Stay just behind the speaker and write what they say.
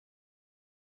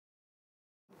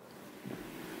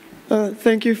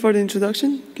Thank you for the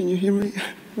introduction. Can you hear me?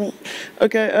 Well,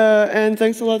 okay, and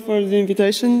thanks a lot for the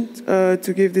invitation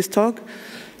to give this talk.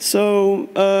 So,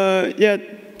 yeah,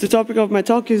 the topic of my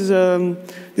talk is the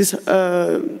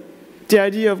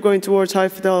idea of going towards high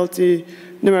fidelity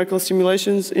numerical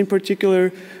simulations, in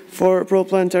particular for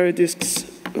protoplanetary disks.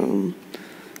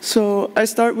 So I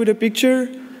start with a picture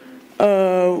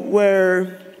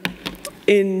where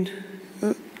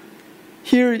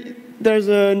here there's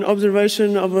an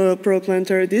observation of a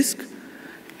protoplanetary disk,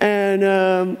 and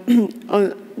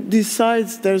on these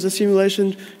sides there's a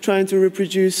simulation trying to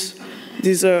reproduce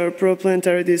this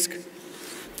protoplanetary disk.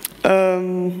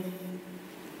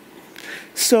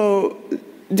 So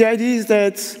the idea is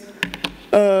that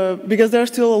because there are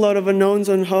still a lot of unknowns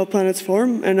on how planets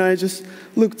form, and I just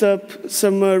looked up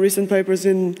some recent papers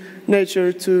in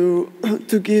Nature to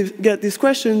get these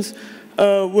questions.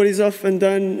 What is often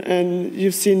done, and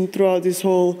you've seen throughout this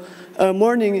whole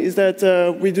morning, is that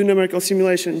we do numerical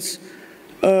simulations.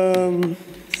 So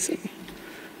this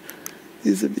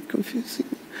is a bit confusing.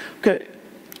 Okay.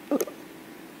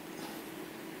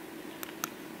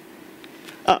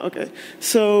 Okay.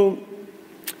 So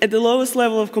at the lowest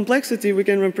level of complexity, we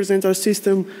can represent our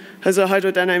system as a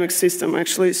hydrodynamic system,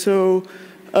 actually. So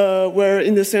where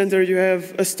in the center you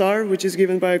have a star, which is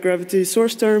given by a gravity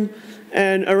source term,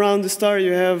 and around the star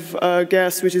you have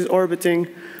gas, which is orbiting.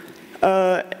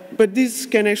 But this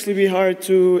can actually be hard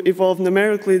to evolve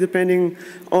numerically depending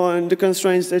on the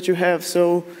constraints that you have.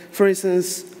 So, for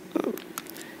instance,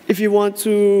 if you want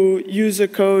to use a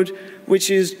code which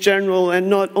is general and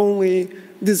not only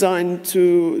designed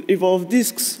to evolve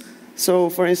disks, so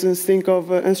for instance, think of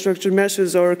unstructured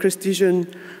meshes or Cartesian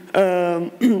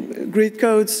grid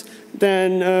codes,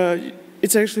 then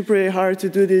it's actually pretty hard to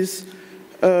do this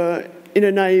in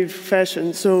a naive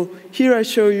fashion. So here I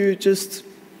show you just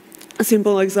a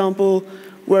simple example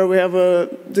where we have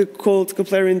the cold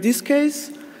Keplerian disk case.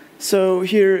 So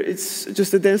here it's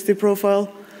just a density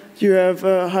profile. You have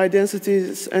high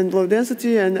densities and low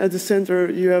density, and at the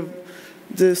center you have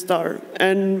the star.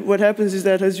 And what happens is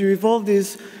that as you evolve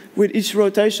this, with each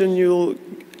rotation, your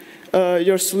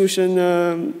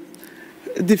solution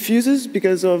diffuses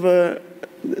because of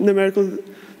numerical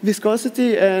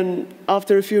viscosity, and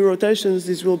after a few rotations,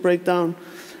 this will break down.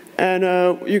 And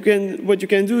what you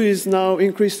can do is now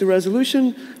increase the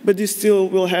resolution, but this still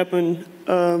will happen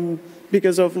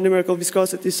because of numerical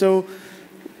viscosity. So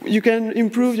you can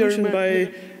improve your solution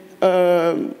by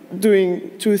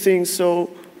doing two things. So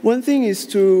one thing is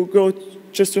to go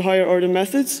just to higher order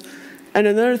methods, and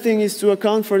another thing is to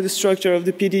account for the structure of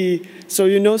the PDE. So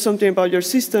you know something about your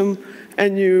system,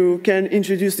 and you can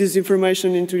introduce this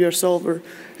information into your solver.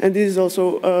 And this is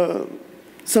also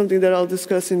something that I'll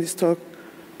discuss in this talk.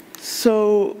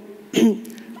 So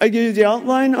I give you the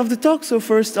outline of the talk. So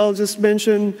first I'll just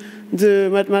mention the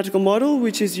mathematical model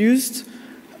which is used.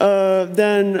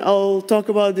 Then I'll talk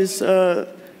about this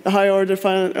high-order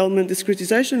finite element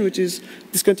discretization, which is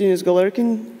Discontinuous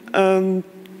Galerkin.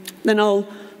 Then I'll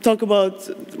talk about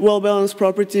well-balanced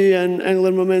property and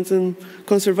angular momentum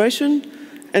conservation.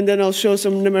 And then I'll show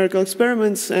some numerical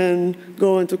experiments and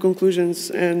go into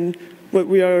conclusions and what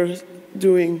we are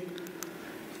doing.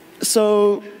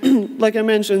 So, like I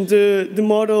mentioned, the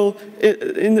model,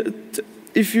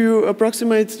 if you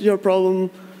approximate your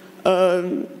problem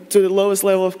to the lowest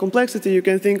level of complexity, you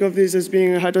can think of this as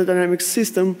being a hydrodynamic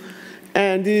system.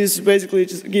 And this is basically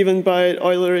just given by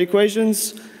Euler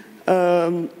equations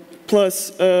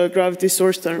plus a gravity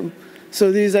source term.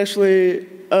 So this is actually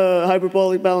a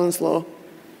hyperbolic balance law.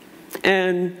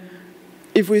 And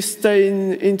if we stay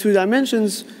in 2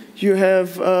 dimensions, you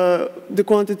have the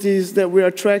quantities that we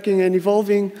are tracking and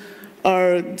evolving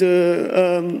are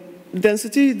the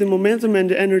density, the momentum, and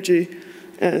the energy.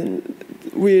 And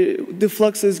the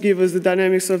fluxes give us the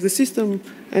dynamics of the system,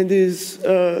 and this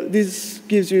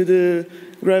gives you the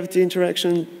gravity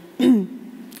interaction.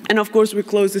 And of course, we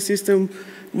close the system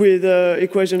with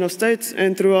equation of states,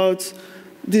 and throughout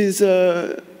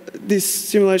these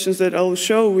simulations that I'll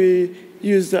show, we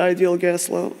use the ideal gas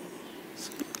law.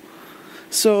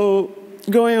 So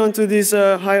going on to these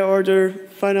higher order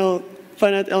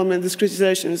finite element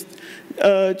discretizations,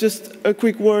 just a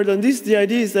quick word on this. The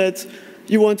idea is that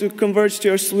you want to converge to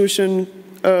your solution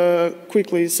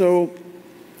quickly. So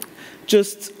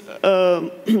just a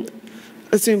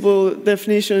simple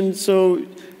definition. So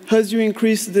as you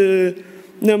increase the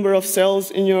number of cells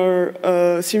in your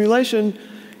simulation,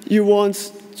 you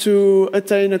want to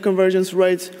attain a convergence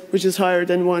rate which is higher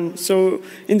than 1. So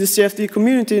in the CFD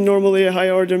community, normally a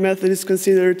higher order method is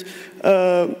considered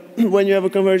when you have a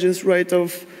convergence rate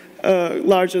of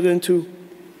larger than 2.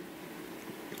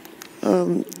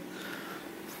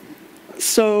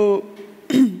 So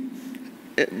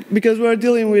because we're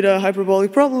dealing with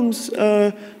hyperbolic problems,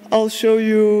 I'll show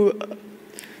you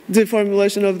the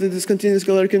formulation of the discontinuous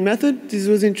Galerkin method. This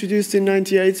was introduced in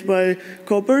 '98 by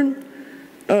Coburn.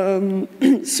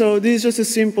 So this is just a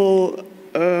simple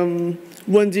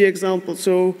 1D example.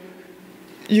 So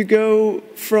you go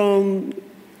from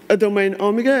a domain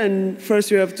omega, and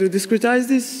first you have to discretize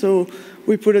this. So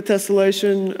we put a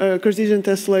tessellation, a Cartesian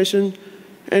tessellation,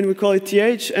 and we call it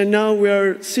TH. And now we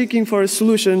are seeking for a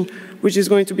solution which is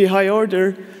going to be high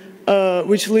order,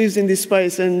 which lives in this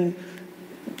space. And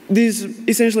this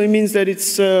essentially means that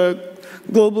it's a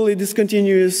globally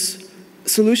discontinuous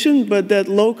solution, but that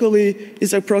locally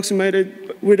is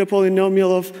approximated with a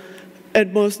polynomial of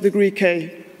at most degree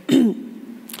k.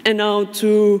 And now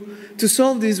to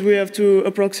solve this, we have to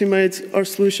approximate our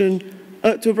solution.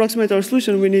 To approximate our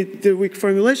solution, we need the weak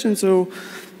formulation. So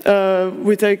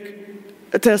we take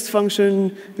a test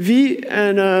function v,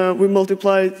 and we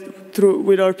multiply it through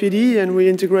with our PDE, and we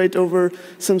integrate over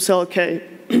some cell k.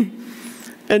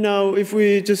 And now if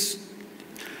we just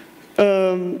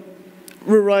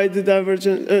rewrite the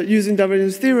divergence, using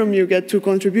divergence theorem, you get two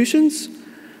contributions,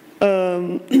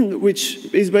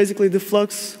 which is basically the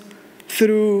flux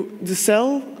through the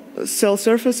cell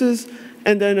surfaces,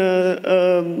 and then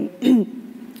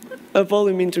a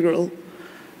volume integral.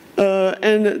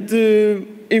 And the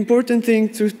important thing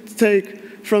to take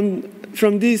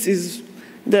from this is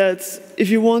that if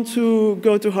you want to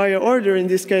go to higher order, in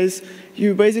this case,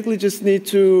 you basically just need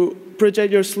to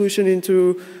project your solution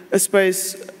into a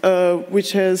space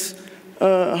which has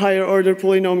higher order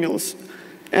polynomials.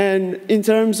 And in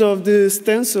terms of the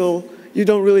stencil, you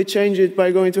don't really change it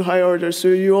by going to high order. So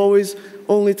you always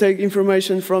only take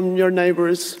information from your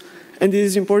neighbors. And this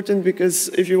is important because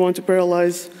if you want to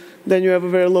parallelize, then you have a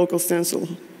very local stencil.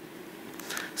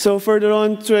 So further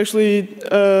on, to actually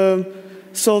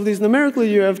solve this numerically,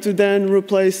 you have to then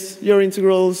replace your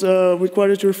integrals with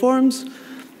quadrature forms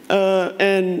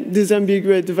and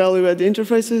disambiguate the value at the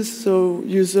interfaces. So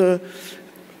use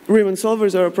Riemann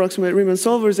solvers or approximate Riemann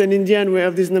solvers. And in the end, we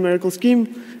have this numerical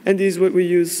scheme, and this is what we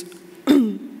use.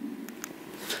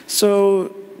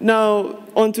 So now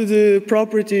onto the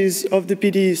properties of the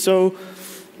PDE. So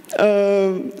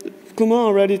Clement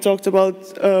already talked about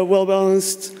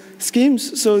well-balanced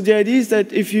schemes. So the idea is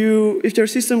that if your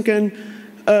system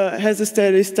has a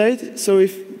steady state, so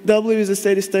if W is a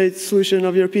steady state solution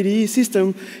of your PDE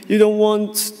system, you don't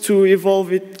want to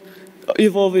evolve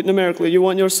it numerically. You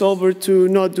want your solver to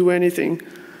not do anything.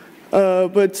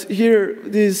 But here,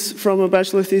 this from a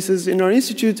bachelor thesis in our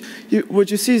institute, what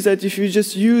you see is that if you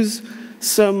just use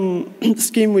some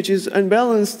scheme which is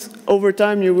unbalanced, over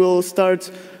time you will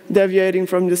start deviating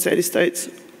from the steady states.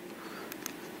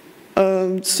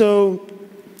 So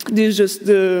this is just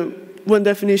the one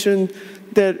definition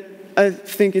that I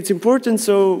think it's important.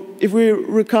 So if we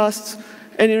recast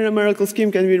any numerical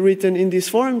scheme can be written in this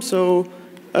form, so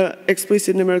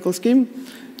explicit numerical scheme,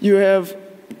 you have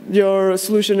your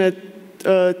solution at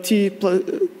t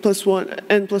plus 1,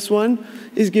 n plus 1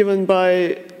 is given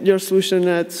by your solution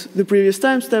at the previous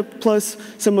time step plus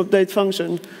some update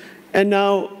function. And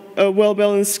now a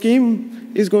well-balanced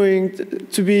scheme is going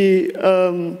to be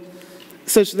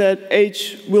such that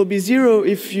h will be 0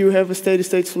 if you have a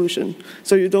steady-state solution.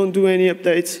 So you don't do any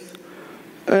updates.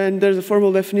 And there's a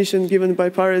formal definition given by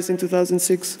Pares in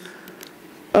 2006.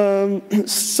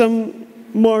 Some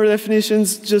more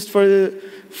definitions just for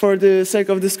the sake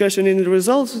of discussion in the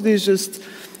results. This is just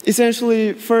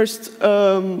essentially first,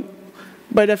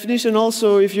 by definition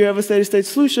also, if you have a steady-state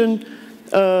solution,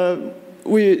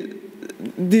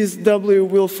 this W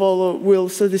will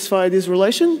satisfy this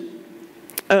relation,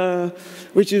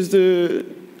 which is the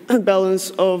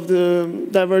balance of the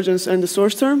divergence and the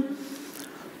source term.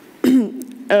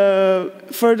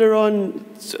 Further on,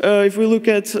 if we look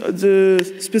at the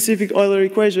specific Euler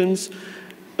equations,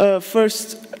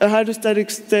 first, a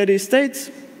hydrostatic steady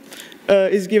state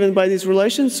is given by this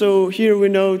relation. So here we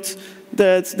note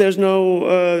that there's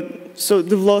no, so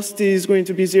the velocity is going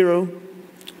to be 0.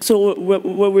 So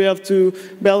what we have to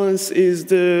balance is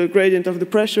the gradient of the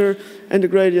pressure and the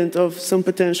gradient of some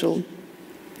potential.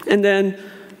 And then,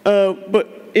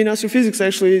 but in astrophysics,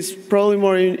 actually, it's probably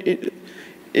more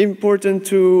important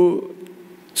to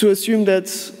assume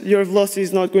that your velocity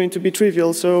is not going to be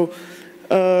trivial. So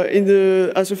in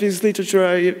the astrophysics literature,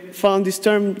 I found this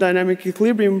term, dynamic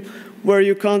equilibrium, where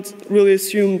you can't really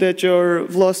assume that your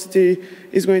velocity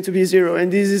is going to be 0.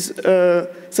 And this is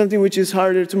something which is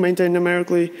harder to maintain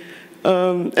numerically.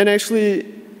 And actually,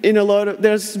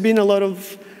 there's been a lot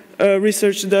of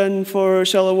research done for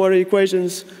shallow water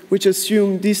equations which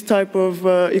assume this type of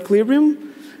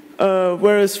equilibrium.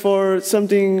 whereas for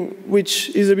something which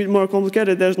is a bit more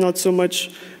complicated, there's not so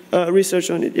much research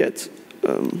on it yet.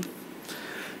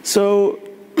 So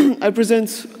I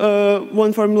present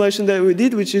one formulation that we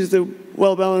did, which is the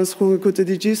well-balanced Hungakuta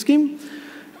DG scheme.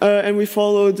 And we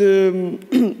followed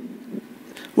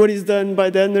what is done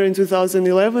by Dedner in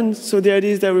 2011. So the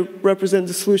idea is that we represent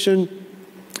the solution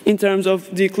in terms of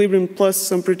the equilibrium plus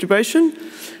some perturbation.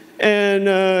 And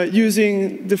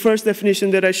using the first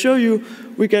definition that I show you,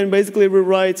 we can basically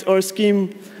rewrite our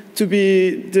scheme to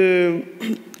be the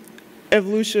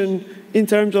evolution in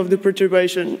terms of the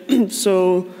perturbation.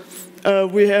 So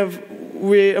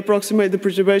we approximate the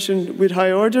perturbation with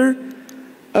high order,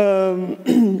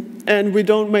 and we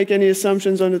don't make any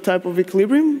assumptions on the type of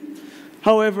equilibrium.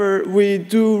 However, we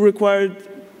do require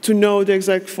to know the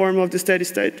exact form of the steady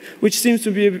state, which seems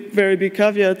to be a very big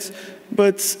caveat,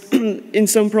 but in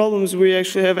some problems we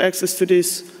actually have access to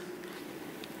this.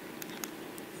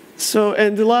 So,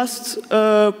 and the last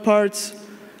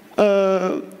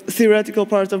theoretical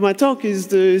part of my talk is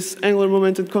this angular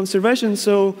momentum conservation.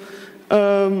 So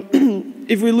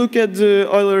if we look at the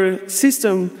Euler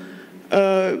system,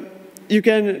 you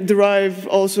can derive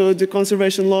also the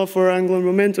conservation law for angular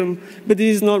momentum, but it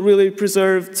is not really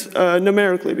preserved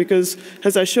numerically because,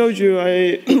 as I showed you,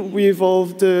 we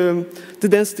evolved the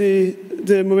density,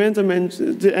 the momentum, and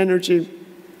the energy.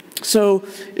 So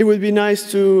it would be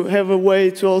nice to have a way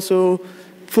to also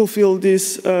fulfill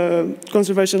this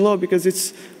conservation law because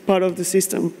it's part of the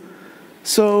system.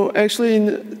 So actually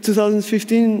in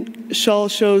 2015, Schall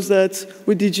shows that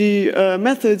with DG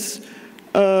methods,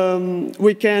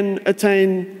 we can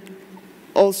attain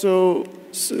also,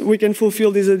 we can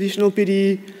fulfill this additional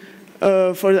PDE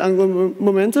for the angular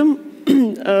momentum.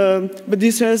 But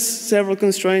this has several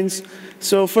constraints.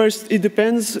 So first, it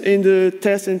depends in the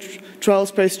test and trial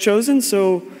space chosen,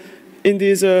 so in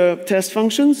these test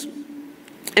functions.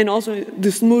 And also,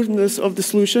 the smoothness of the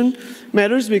solution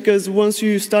matters because once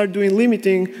you start doing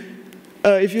limiting,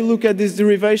 if you look at this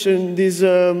derivation,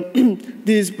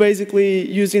 this basically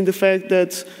using the fact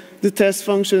that the test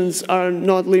functions are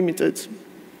not limited.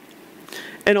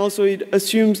 And also, it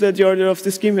assumes that the order of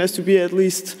the scheme has to be at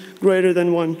least greater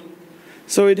than 1.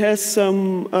 So it has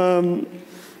some,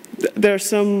 there are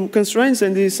some constraints,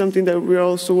 and this is something that we're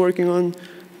also working on,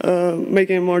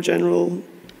 making a more general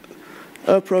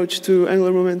approach to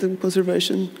angular momentum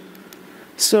conservation.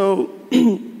 So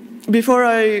before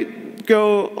I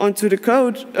go onto the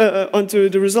code, onto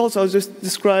the results, I'll just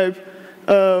describe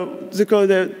the code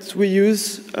that we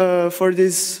use for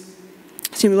these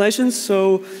simulations.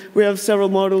 So we have several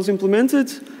models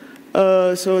implemented.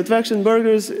 So advection,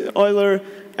 Burgers, Euler,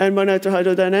 and Magneto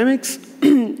hydrodynamics.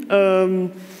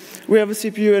 We have a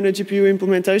CPU and a GPU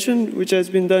implementation, which has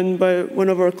been done by one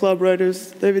of our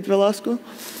collaborators, David Velasco.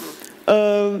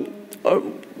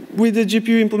 With the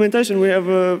GPU implementation, we have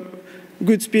a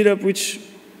good speed up, which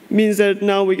means that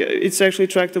now it's actually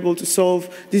tractable to solve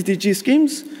these DG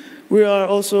schemes. We are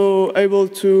also able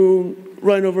to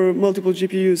run over multiple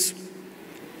GPUs.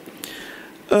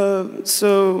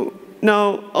 So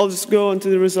now I'll just go on to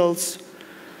the results.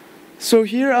 So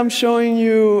here I'm showing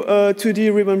you a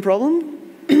 2D ribbon problem.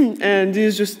 And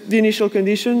this is just the initial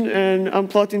condition, and I'm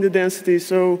plotting the density.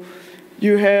 So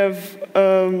you have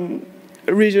a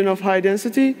region of high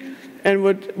density, and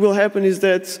what will happen is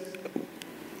that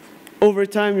over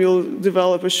time you'll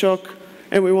develop a shock,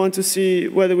 and we want to see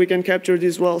whether we can capture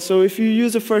this well. So if you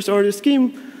use a first order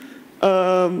scheme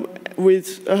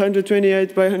with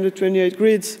 128 by 128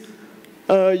 grids,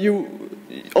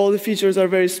 all the features are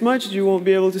very smudged, you won't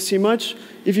be able to see much.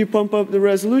 If you pump up the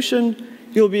resolution,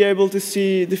 you'll be able to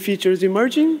see the features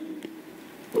emerging,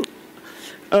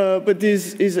 but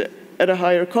this is at a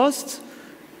higher cost.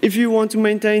 If you want to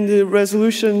maintain the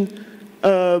resolution,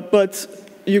 but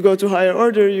you go to higher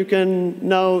order, you can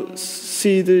now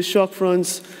see the shock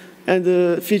fronts and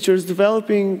the features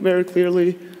developing very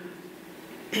clearly.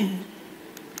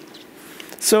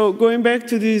 So going back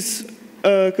to this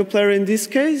Keplerian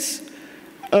disk case,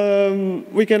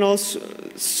 we can also,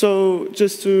 so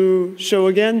just to show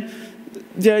again,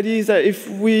 the idea is that if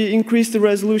we increase the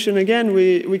resolution again,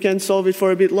 we can solve it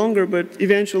for a bit longer, but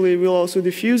eventually we'll also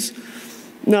diffuse.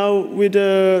 Now with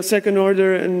the second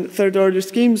order and third order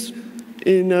schemes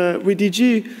with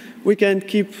DG, we can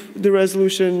keep the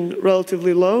resolution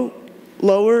relatively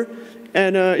lower,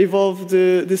 and evolve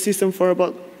the system for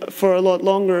a lot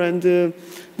longer, and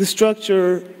the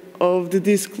structure of the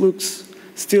disk looks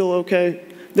still okay.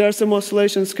 There are some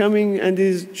oscillations coming, and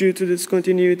this is due to the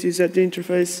discontinuities at the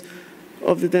interface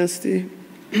of the density.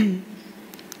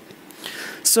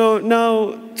 So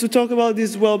now, to talk about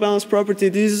this well-balanced property,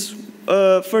 this is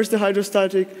first the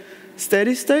hydrostatic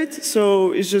steady state.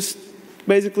 So it's just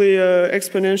basically an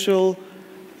exponential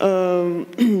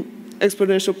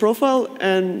exponential profile,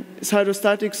 and it's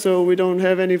hydrostatic, so we don't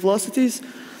have any velocities.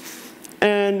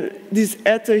 And this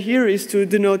eta here is to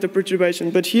denote the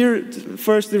perturbation. But here,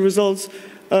 first the results,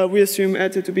 we assume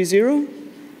eta to be 0.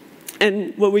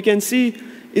 And what we can see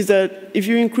is that if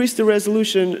you increase the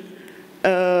resolution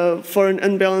for an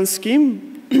unbalanced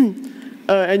scheme,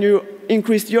 and you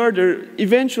increase the order,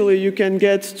 eventually you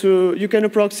can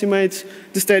approximate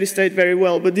the steady state very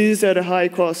well, but this is at a high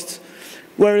cost.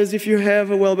 Whereas if you have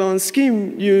a well-balanced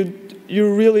scheme,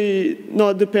 you're really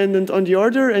not dependent on the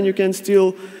order, and you can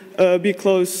still be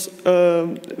close,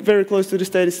 very close to the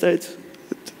steady state,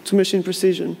 to machine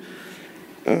precision.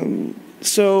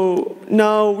 So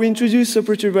now we introduce a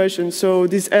perturbation. So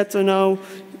this eta now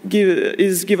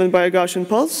is given by a Gaussian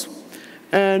pulse.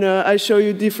 And I show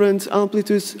you different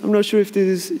amplitudes. I'm not sure if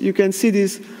you can see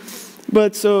this.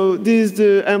 But so this is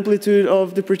the amplitude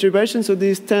of the perturbation. So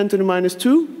this is 10 to the minus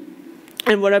 2.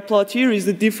 And what I plot here is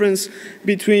the difference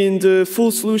between the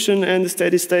full solution and the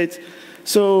steady state.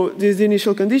 So this is the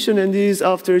initial condition, and this is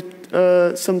after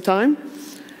some time.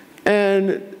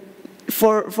 And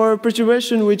for a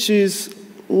perturbation which is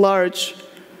large,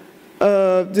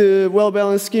 the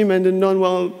well-balanced scheme and the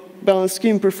non-well-balanced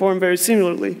scheme perform very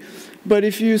similarly. But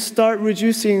if you start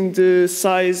reducing the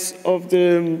size of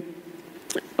your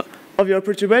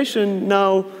perturbation,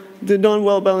 now the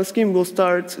non-well-balanced scheme will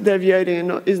start deviating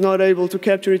and is not able to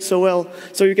capture it so well.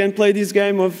 So you can play this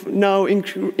game of now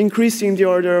increasing the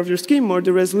order of your scheme or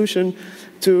the resolution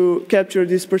to capture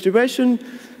this perturbation.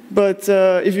 But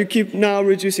if you keep now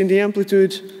reducing the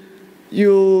amplitude,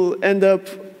 you'll end up,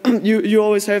 you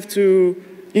always have to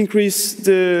increase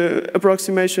the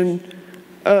approximation,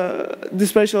 the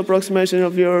spatial approximation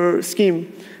of your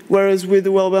scheme. Whereas with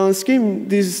the well-balanced scheme,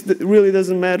 this really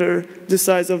doesn't matter, the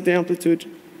size of the amplitude.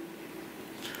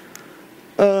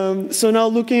 So now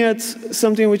looking at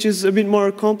something which is a bit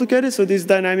more complicated, so this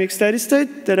dynamic steady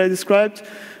state that I described,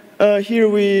 here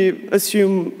we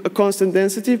assume a constant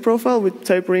density profile with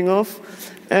tapering off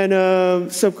and a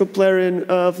subcaplarian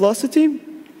velocity.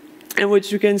 And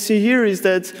what you can see here is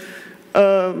that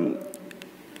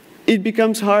it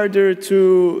becomes harder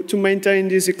to maintain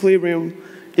this equilibrium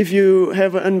if you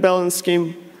have an unbalanced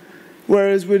scheme.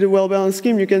 Whereas with a well-balanced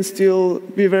scheme, you can still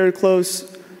be very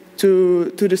close to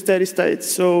the steady state.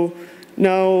 So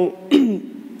now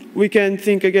we can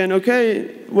think again, okay,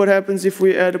 what happens if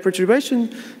we add a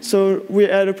perturbation? So we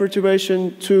add a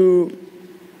perturbation to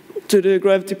the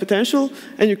gravity potential,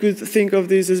 and you could think of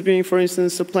this as being, for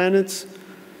instance, a planet.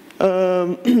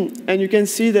 And you can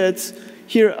see that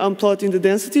here I'm plotting the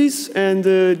densities and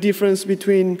the difference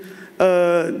between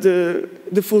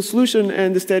the full solution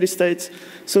and the steady state.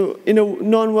 So in a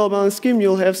non-well-balanced scheme,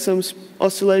 you'll have some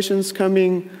oscillations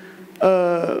coming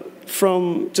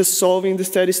from just solving the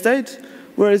steady state.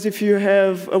 Whereas if you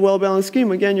have a well-balanced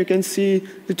scheme, again, you can see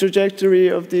the trajectory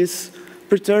of this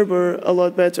perturber a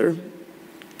lot better.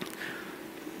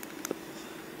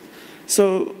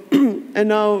 So, and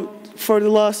now for the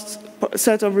last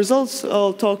set of results,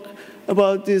 I'll talk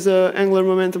about this angular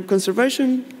momentum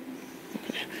conservation.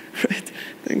 Right,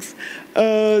 thanks.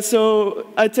 So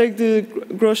I take the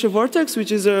Grosche vortex,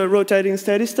 which is a rotating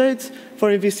steady state for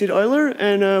invested Euler,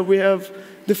 and we have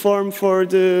the form for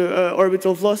the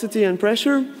orbital velocity and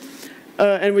pressure.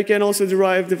 And we can also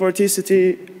derive the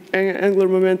vorticity and angular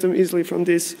momentum easily from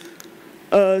this.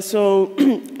 So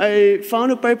I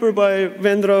found a paper by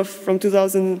Vendroff from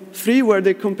 2003 where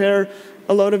they compare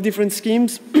a lot of different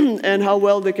schemes and how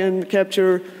well they can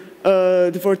capture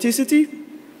the vorticity.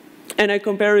 And I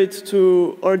compare it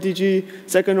to our DG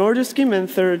second order scheme and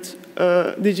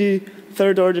DG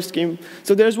third order scheme.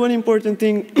 So there's one important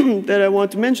thing that I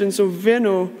want to mention. So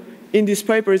Veno in this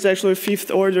paper is actually a fifth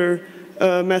order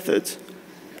method,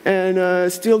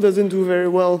 and still doesn't do very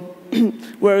well.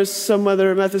 Whereas some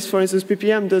other methods, for instance,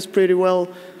 PPM does pretty well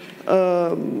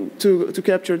to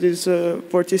capture this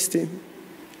vorticity.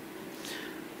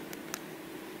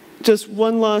 Just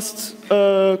one last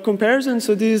comparison.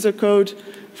 So this is a code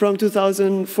from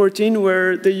 2014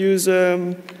 where they use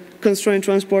constraint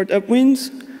transport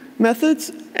upwind methods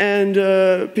and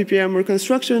PPM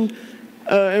reconstruction.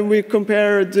 And we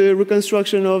compare the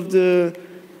reconstruction of the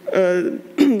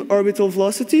orbital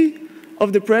velocity,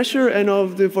 of the pressure, and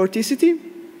of the vorticity.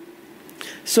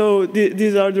 So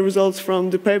these are the results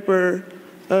from the paper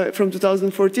from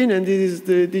 2014, and this is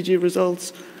the DG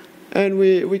results. And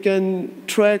we can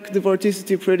track the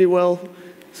vorticity pretty well.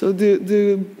 So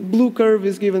the blue curve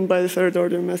is given by the third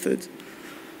order method.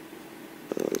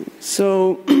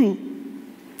 So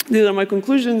these are my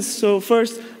conclusions. So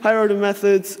first, higher order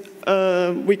methods,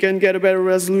 we can get a better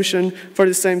resolution for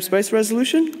the same space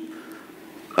resolution.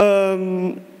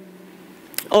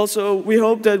 Also, we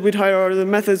hope that with higher order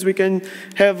methods, we can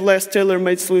have less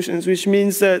tailor-made solutions, which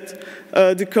means that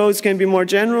the codes can be more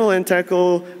general and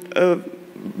tackle a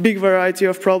big variety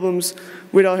of problems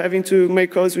without having to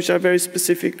make codes which are very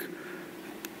specific.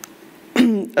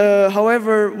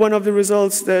 However, one of the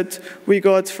results that we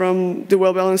got from the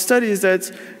well-balanced study is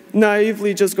that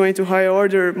naively just going to higher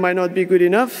order might not be good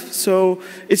enough. So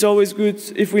it's always good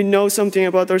if we know something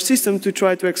about our system to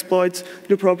try to exploit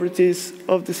the properties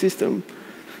of the system.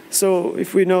 So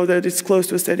if we know that it's close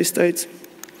to a steady state.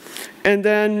 And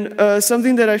then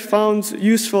something that I found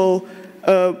useful,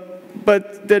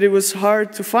 but that it was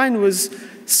hard to find, was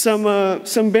some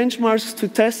benchmarks to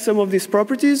test some of these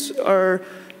properties are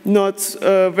not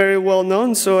very well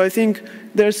known. So I think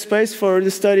there's space for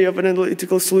the study of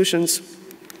analytical solutions.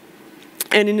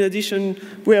 And in addition,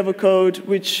 we have a code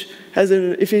which has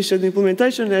an efficient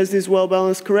implementation, has this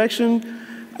well-balanced correction.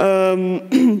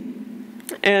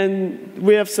 And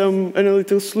we have some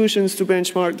analytical solutions to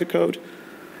benchmark the code.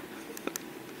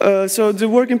 So the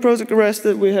work in progress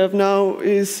that we have now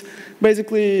is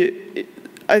basically,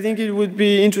 I think it would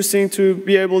be interesting to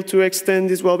be able to extend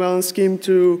this well-balanced scheme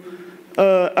to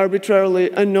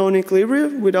arbitrarily unknown equilibria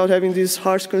without having these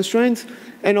harsh constraints,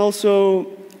 and also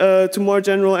to more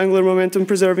general angular momentum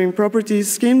preserving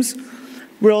properties schemes.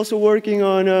 We're also working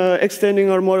on extending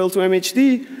our model to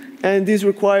MHD, and this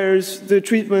requires the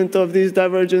treatment of this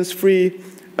divergence-free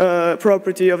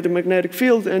property of the magnetic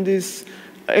field, and this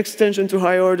extension to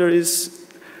high order is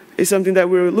something that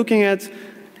we're looking at.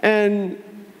 And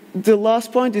the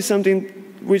last point is something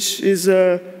which is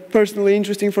personally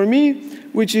interesting for me,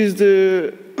 which is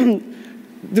the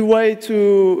way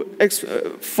to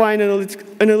find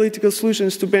analytical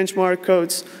solutions to benchmark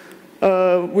codes,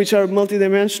 which are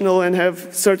multidimensional and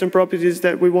have certain properties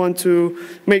that we want to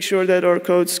make sure that our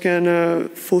codes can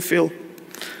fulfill.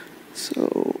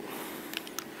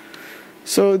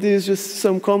 So this is just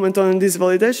some comment on this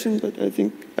validation, but I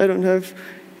think I don't have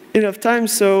enough time,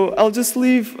 so I'll just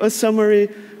leave a summary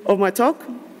of my talk.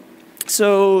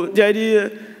 So the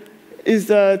idea is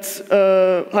that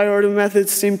higher order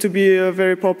methods seem to be a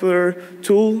very popular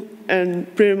tool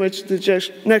and pretty much the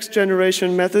next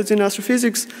generation methods in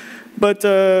astrophysics, but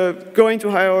going to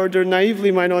higher order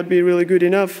naively might not be really good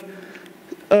enough.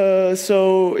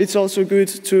 So it's also good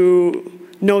to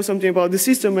know something about the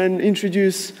system and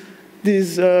introduce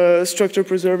these structure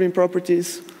preserving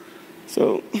properties.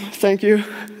 So thank you.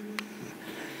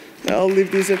 I'll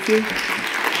leave this up here.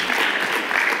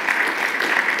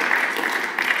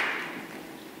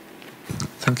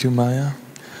 Thank you, Maya.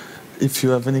 If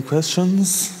you have any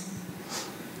questions.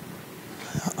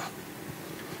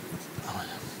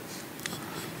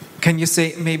 Can you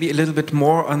say maybe a little bit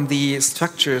more on the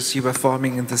structures you were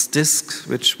forming in this disk,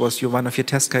 which was one of your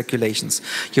test calculations?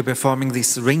 You're performing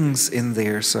these rings in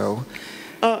there, so.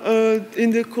 In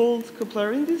the cold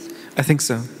Keplerian disk? I think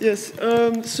so. Yes.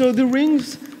 So the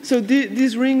rings. So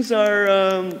these rings are.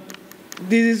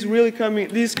 This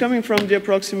is coming from the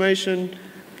approximation.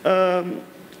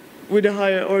 With a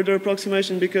higher order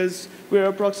approximation, because we're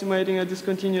approximating a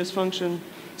discontinuous function.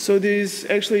 So this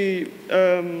actually,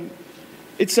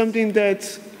 it's something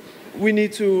that we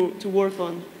need to work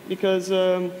on, because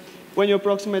when you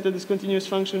approximate a discontinuous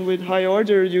function with high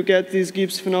order, you get this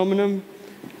Gibbs phenomenon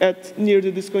near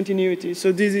the discontinuity.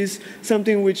 So this is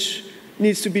something which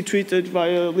needs to be treated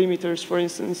via limiters, for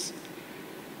instance.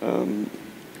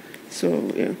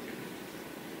 So yeah.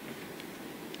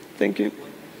 Thank you.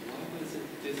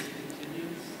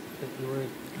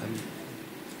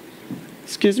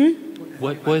 Excuse me?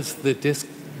 What was the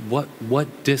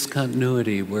what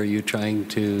discontinuity were you trying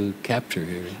to capture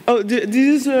here? Oh, this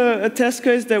is a test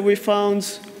case that we found,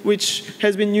 which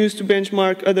has been used to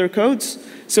benchmark other codes.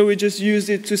 So we just used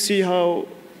it to see how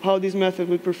this method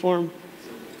would perform.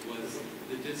 So was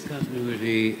the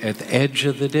discontinuity at the edge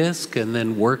of the disk and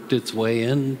then worked its way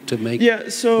in to make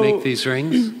these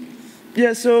rings?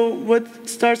 Yeah. So what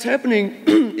starts happening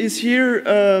is here.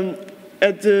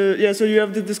 So you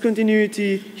have the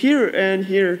discontinuity here and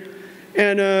here,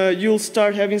 and you'll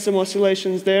start having some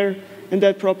oscillations there, and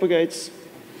that propagates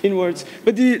inwards.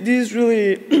 But these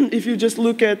really, if you just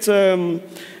look at,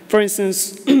 for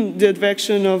instance, the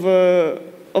advection of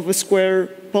a square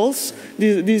pulse,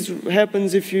 this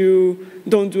happens if you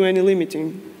don't do any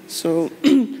limiting. So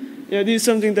yeah, this is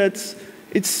something that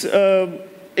it's,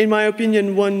 in my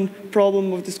opinion, one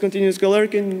problem of discontinuous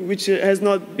Galerkin, which has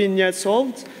not been yet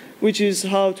solved, which is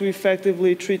how to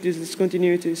effectively treat these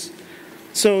discontinuities.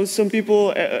 So some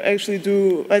people actually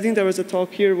do, I think there was a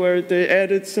talk here where they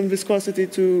added some viscosity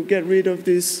to get rid of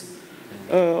these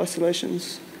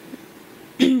oscillations.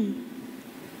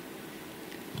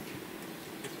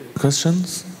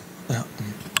 Questions? Yeah.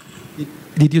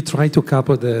 Did you try to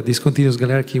couple the discontinuous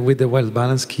Galerkin with the well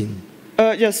balanced scheme?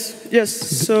 Yes.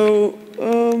 So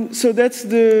that's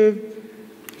the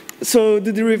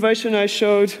derivation I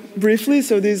showed briefly.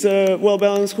 So this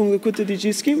well-balanced Hungakuta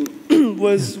DG scheme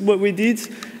was what we did,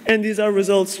 and these are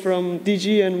results from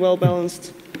DG and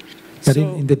well-balanced. But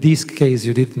in the disk case,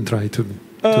 you didn't try to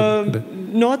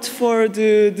not for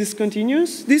the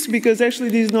discontinuous disk, because actually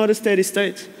this is not a steady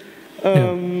state.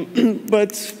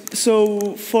 But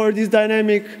so for this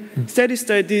dynamic steady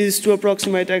state, this is to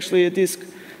approximate actually a disk.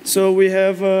 So we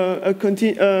have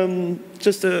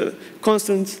just a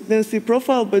constant density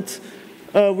profile, but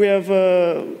we have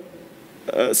a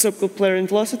subcapillary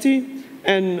velocity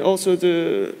and also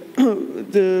the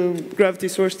gravity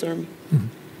source term.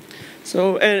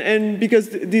 So and because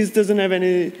this doesn't have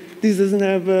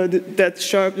that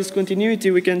sharp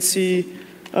discontinuity, we can see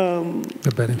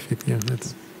the benefit. Yeah,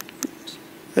 that's.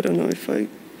 I don't know if I.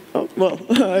 Oh, well,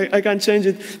 I can't change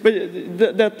it. But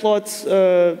that plot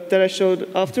that I showed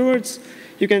afterwards,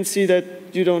 you can see that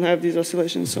you don't have these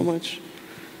oscillations so much.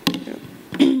 Yeah.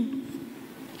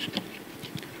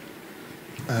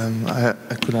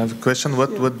 I could have a question.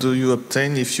 What do you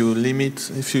obtain if you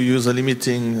use a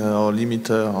limiting or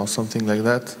limiter or something like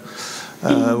that?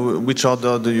 Which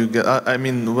order do you get? I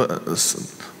mean,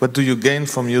 what do you gain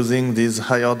from using this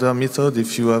high order method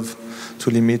if you have to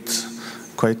limit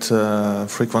quite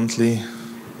frequently?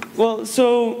 Well,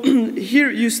 so here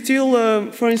you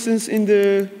still, for instance, in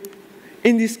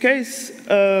this case,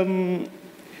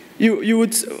 you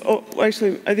would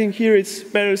actually, I think here it's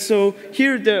better. So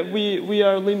here we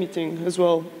are limiting as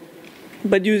well,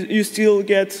 but you still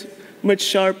get much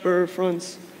sharper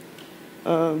fronts.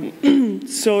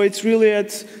 So it's really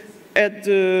at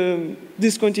the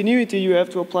discontinuity you have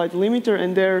to apply the limiter,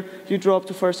 and there you drop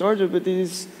to first order. But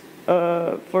this is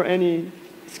for any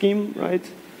scheme, right?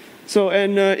 So,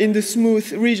 and in the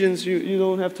smooth regions, you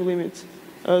don't have to limit.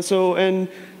 And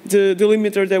the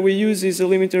limiter that we use is a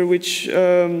limiter which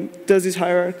does this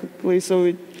hierarchically, so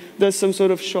it does some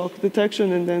sort of shock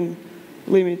detection and then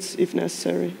limits if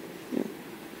necessary.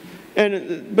 Yeah.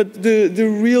 But the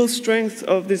real strength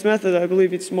of this method, I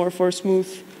believe, it's more for smooth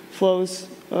flows.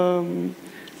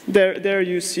 There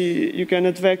you see you can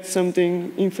advect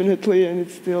something infinitely, and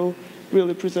it's still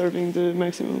really preserving the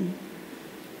maximum.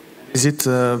 Is it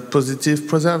positive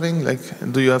preserving? Like,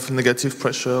 do you have negative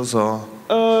pressures or?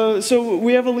 So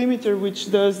we have a limiter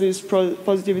which does this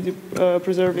positivity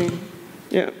preserving.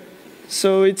 Yeah.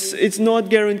 So it's not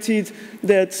guaranteed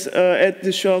that at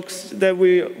the shocks that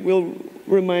we will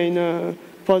remain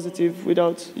positive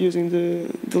without using the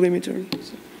limiter.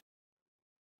 So.